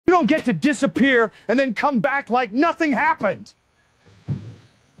don't get to disappear and then come back like nothing happened.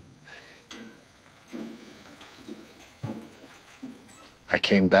 I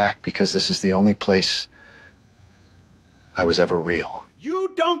came back because this is the only place I was ever real.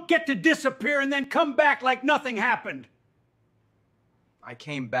 You don't get to disappear and then come back like nothing happened. I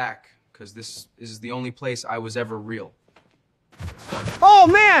came back because this is the only place I was ever real. Oh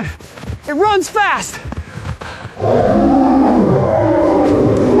man, it runs fast.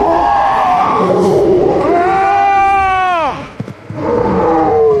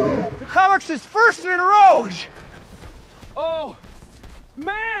 The comics is first in Roge. Oh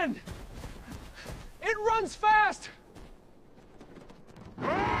man, it runs fast.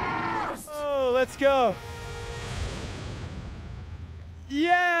 Oh, let's go.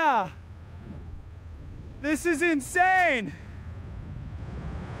 Yeah! This is insane!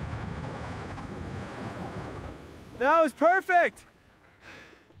 That was perfect!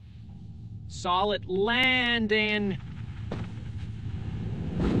 Solid landing.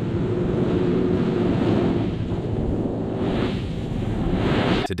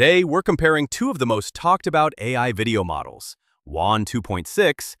 Today, we're comparing two of the most talked about AI video models. Wan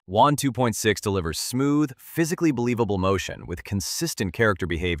 2.6. Wan 2.6 delivers smooth, physically believable motion with consistent character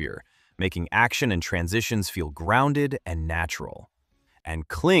behavior, making action and transitions feel grounded and natural. And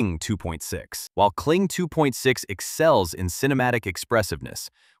Kling 2.6. While Kling 2.6 excels in cinematic expressiveness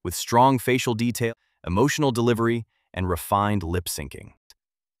with strong facial detail, emotional delivery, and refined lip syncing.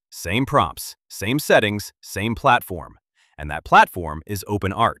 Same prompts, same settings, same platform, and that platform is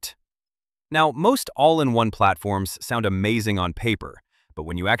openart. Now, most all-in-one platforms sound amazing on paper, but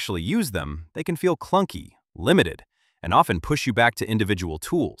when you actually use them, they can feel clunky, limited, and often push you back to individual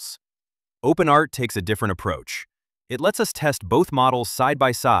tools. Openart takes a different approach. It lets us test both models side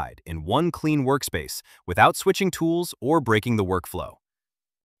by side in one clean workspace without switching tools or breaking the workflow.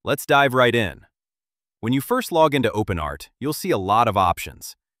 Let's dive right in. When you first log into Openart, you'll see a lot of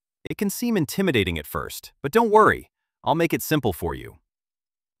options. It can seem intimidating at first, but don't worry, I'll make it simple for you.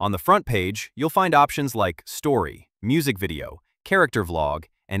 On the front page, you'll find options like Story, Music Video, Character Vlog,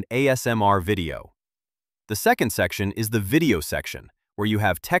 and ASMR Video. The second section is the Video section, where you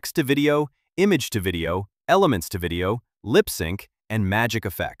have text to video, image to video, elements to video, lip sync, and magic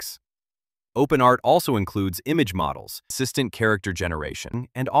effects. Openart also includes image models, assistant character generation,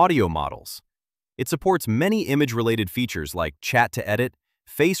 and audio models. It supports many image-related features like chat to edit,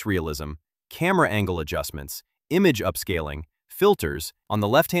 face realism, camera angle adjustments, image upscaling, filters. On the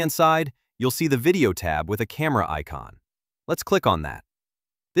left-hand side, you'll see the Video tab with a camera icon. Let's click on that.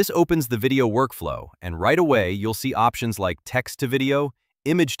 This opens the video workflow, and right away you'll see options like text to video,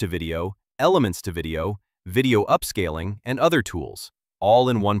 image to video, elements to video, video upscaling, and other tools, all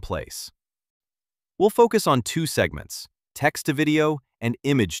in one place. We'll focus on two segments, text to video and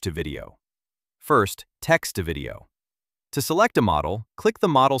image to video. First, text to video. To select a model, click the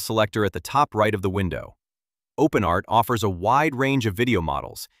model selector at the top right of the window. Openart offers a wide range of video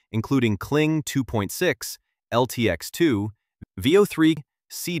models, including Kling 2.6, LTX2, VO3,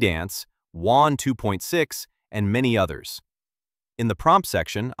 CDance, Wan 2.6, and many others. In the prompt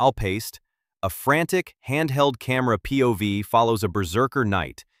section, I'll paste, "A frantic, handheld camera POV follows a berserker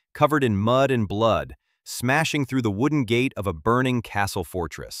knight, covered in mud and blood, smashing through the wooden gate of a burning castle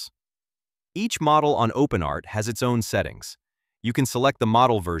fortress." Each model on Openart has its own settings. You can select the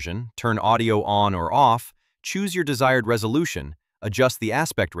model version, turn audio on or off, choose your desired resolution, adjust the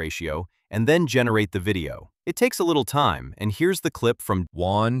aspect ratio, and then generate the video. It takes a little time, and here's the clip from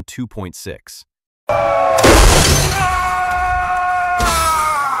Wan 2.6.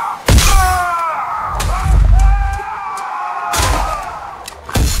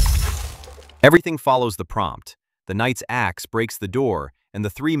 Everything follows the prompt. The knight's axe breaks the door, and the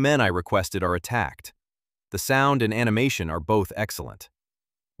three men I requested are attacked. The sound and animation are both excellent.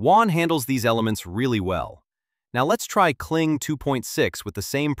 Wan handles these elements really well. Now let's try Kling 2.6 with the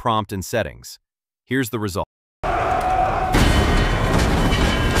same prompt and settings. Here's the result.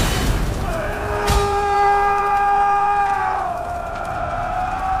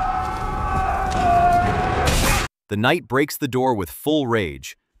 The knight breaks the door with full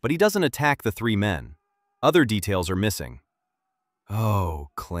rage, but he doesn't attack the three men. Other details are missing. Oh,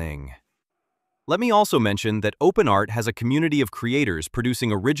 Kling. Let me also mention that Openart has a community of creators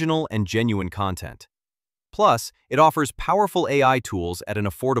producing original and genuine content. Plus, it offers powerful AI tools at an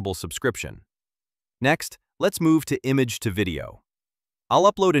affordable subscription. Next, let's move to image to video.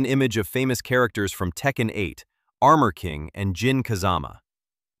 I'll upload an image of famous characters from Tekken 8, Armor King, and Jin Kazama.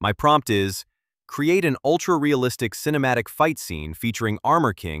 My prompt is, create an ultra-realistic cinematic fight scene featuring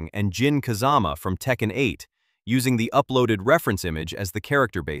Armor King and Jin Kazama from Tekken 8 using the uploaded reference image as the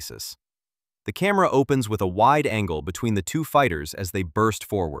character basis. The camera opens with a wide angle between the two fighters as they burst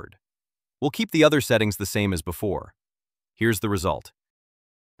forward. We'll keep the other settings the same as before. Here's the result.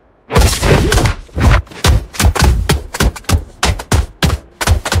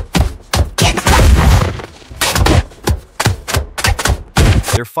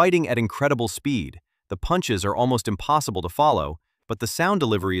 They're fighting at incredible speed. The punches are almost impossible to follow, but the sound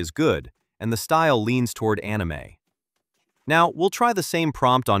delivery is good, and the style leans toward anime. Now, we'll try the same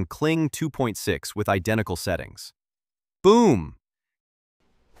prompt on Kling 2.6 with identical settings. Boom!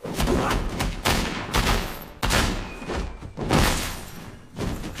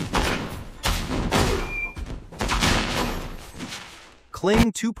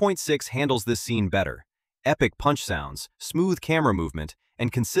 Kling 2.6 handles this scene better. Epic punch sounds, smooth camera movement,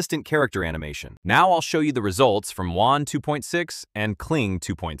 and consistent character animation. Now I'll show you the results from Wan 2.6 and Kling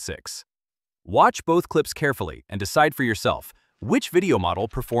 2.6. Watch both clips carefully and decide for yourself which video model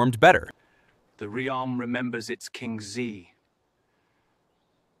performed better. The realm remembers its King Z,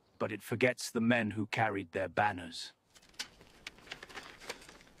 but it forgets the men who carried their banners.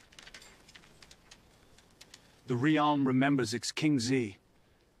 The realm remembers its King Z,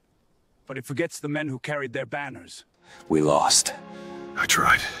 but it forgets the men who carried their banners. We lost. I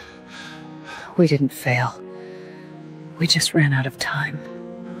tried. We didn't fail. We just ran out of time.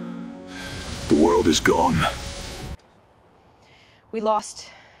 The world is gone. We lost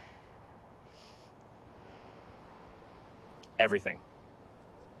Everything.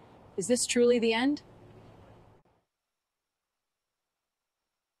 Is this truly the end?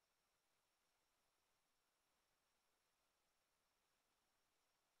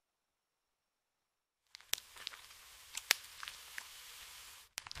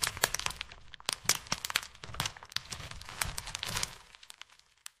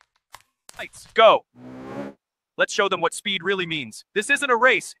 Lights, go! Let's show them what speed really means. This isn't a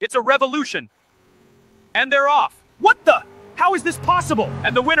race, it's a revolution. And they're off. What the? How is this possible?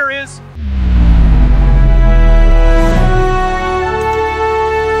 And the winner is...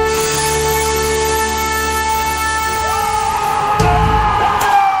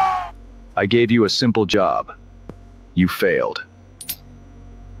 I gave you a simple job. You failed.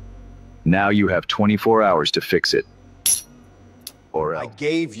 Now you have 24 hours to fix it. Or else. I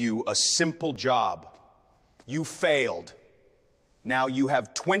gave you a simple job. You failed. Now you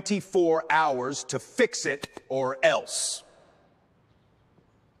have 24 hours to fix it, or else.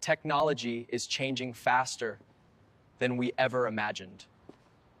 Technology is changing faster than we ever imagined.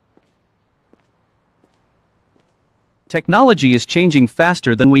 Technology is changing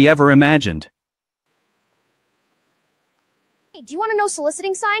faster than we ever imagined. Hey, do you want to know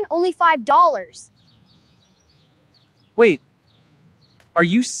soliciting sign? Only $5. Wait, are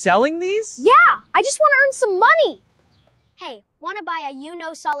you selling these? Yeah, I just want to earn some money. Hey, want to buy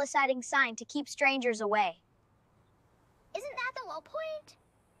a soliciting sign to keep strangers away? Isn't that the low point?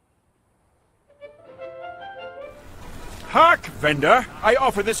 Hark, vendor! I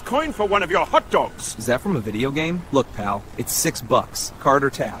offer this coin for one of your hot dogs. Is that from a video game? Look, pal, it's $6. Card or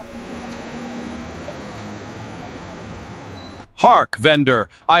tap? Hark, vendor!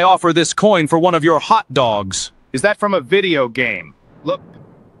 I offer this coin for one of your hot dogs. Is that from a video game? Look.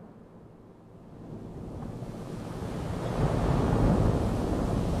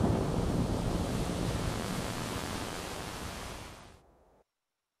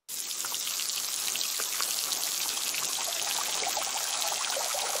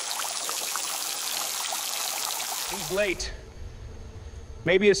 He's late.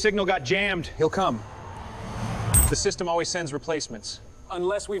 Maybe his signal got jammed. He'll come. The system always sends replacements.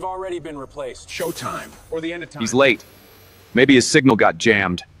 Unless we've already been replaced. Showtime. Or the end of time. He's late. Maybe his signal got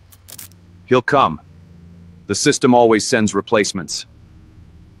jammed. He'll come. The system always sends replacements.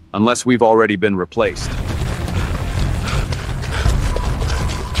 Unless we've already been replaced.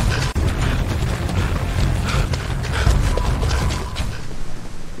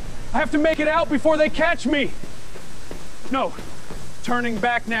 I have to make it out before they catch me! No. Turning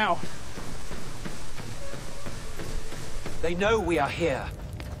back now. They know we are here.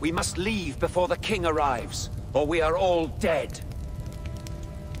 We must leave before the king arrives, or we are all dead.